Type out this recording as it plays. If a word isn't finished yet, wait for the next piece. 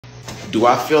Do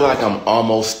I feel like I'm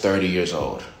almost 30 years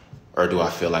old? Or do I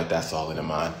feel like that's all in the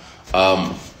mind?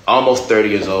 Almost 30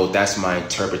 years old, that's my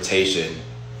interpretation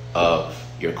of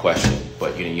your question.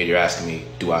 But you're asking me,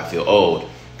 do I feel old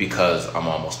because I'm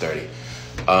almost 30?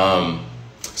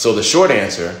 So the short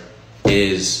answer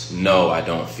is no, I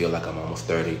don't feel like I'm almost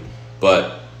 30.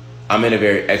 But I'm in a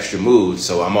very extra mood,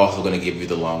 so I'm also going to give you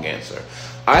the long answer.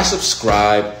 I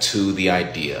subscribe to the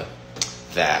idea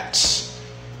that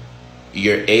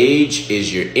your age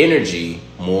is your energy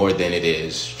more than it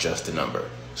is just a number.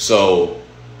 So,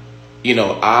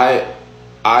 I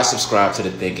subscribe to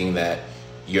the thinking that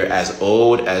you're as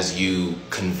old as you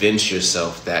convince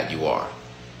yourself that you are.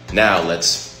 Now,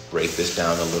 let's break this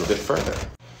down a little bit further.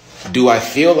 Do I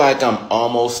feel like I'm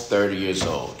almost 30 years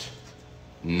old?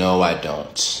 No, I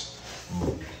don't.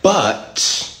 But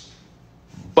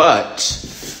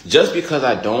just because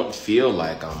I don't feel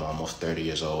like I'm almost 30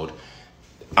 years old,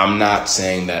 I'm not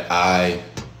saying that I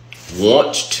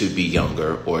want to be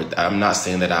younger, or I'm not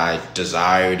saying that I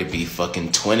desire to be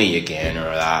fucking 20 again, or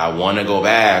I want to go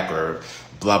back, or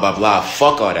blah, blah, blah.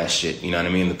 Fuck all that shit. You know what I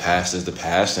mean? The past is the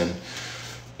past, and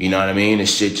you know what I mean?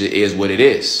 This shit just is what it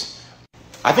is.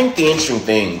 I think the interesting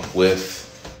thing with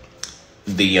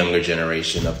the younger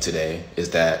generation of today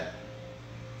is that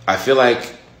I feel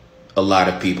like a lot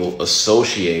of people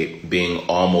associate being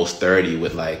almost 30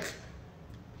 with like,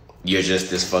 you're just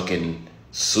this fucking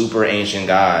super ancient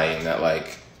guy, and that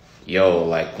like, yo,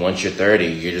 like once you're 30,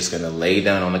 you're just gonna lay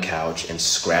down on the couch and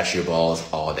scratch your balls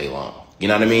all day long. You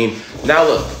know what I mean? Now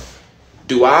look,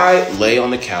 do I lay on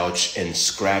the couch and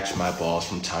scratch my balls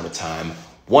from time to time?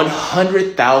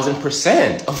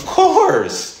 100,000%. Of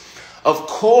course. Of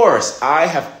course. I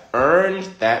have earned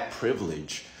that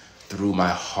privilege through my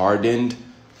hardened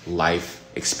life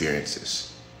experiences.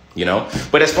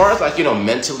 But as far as like,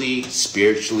 mentally,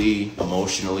 spiritually,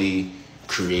 emotionally,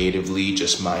 creatively,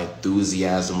 just my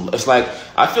enthusiasm, it's like,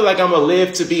 I feel like I'm gonna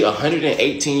live to be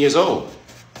 118 years old.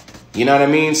 You know what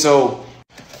I mean? So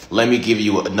let me give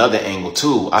you another angle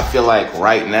too. I feel like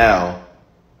right now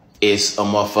it's a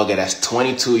motherfucker that's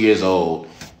 22 years old,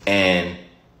 and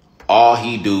all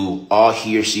he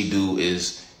or she do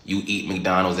is you eat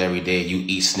McDonald's every day, you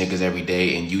eat Snickers every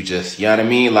day, and you just, you know what I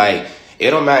mean? Like,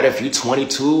 it don't matter if you're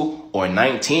 22 or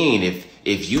 19.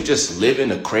 If you just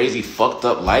living a crazy fucked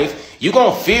up life, you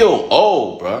gonna feel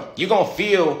old, bruh.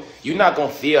 You're not gonna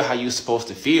feel how you supposed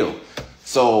to feel.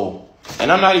 So,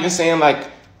 and I'm not even saying like,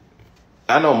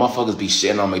 I know motherfuckers be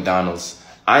shitting on McDonald's.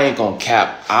 I ain't gonna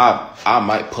cap. I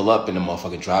might pull up in the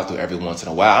motherfucking drive-thru every once in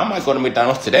a while. I might go to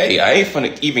McDonald's today. I ain't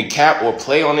finna even cap or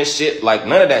play on this shit, like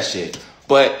none of that shit.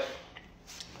 But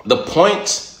the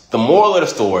moral of the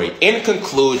story, in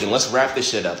conclusion, let's wrap this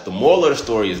shit up. The moral of the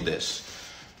story is this.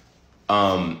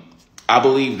 I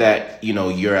believe that,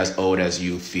 you're as old as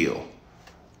you feel.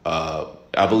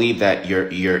 I believe that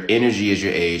your energy is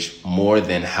your age more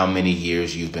than how many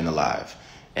years you've been alive.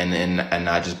 And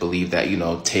I just believe that,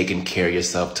 taking care of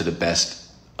yourself to the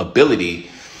best ability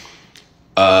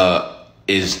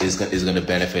is going to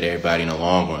benefit everybody in the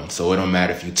long run. So it don't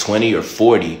matter if you're 20 or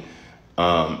 40.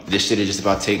 This shit is just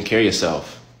about taking care of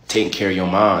yourself, taking care of your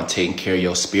mind, taking care of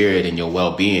your spirit and your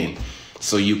well-being,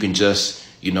 so you can just,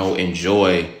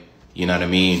 enjoy,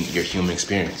 your human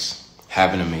experience.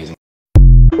 Have an amazing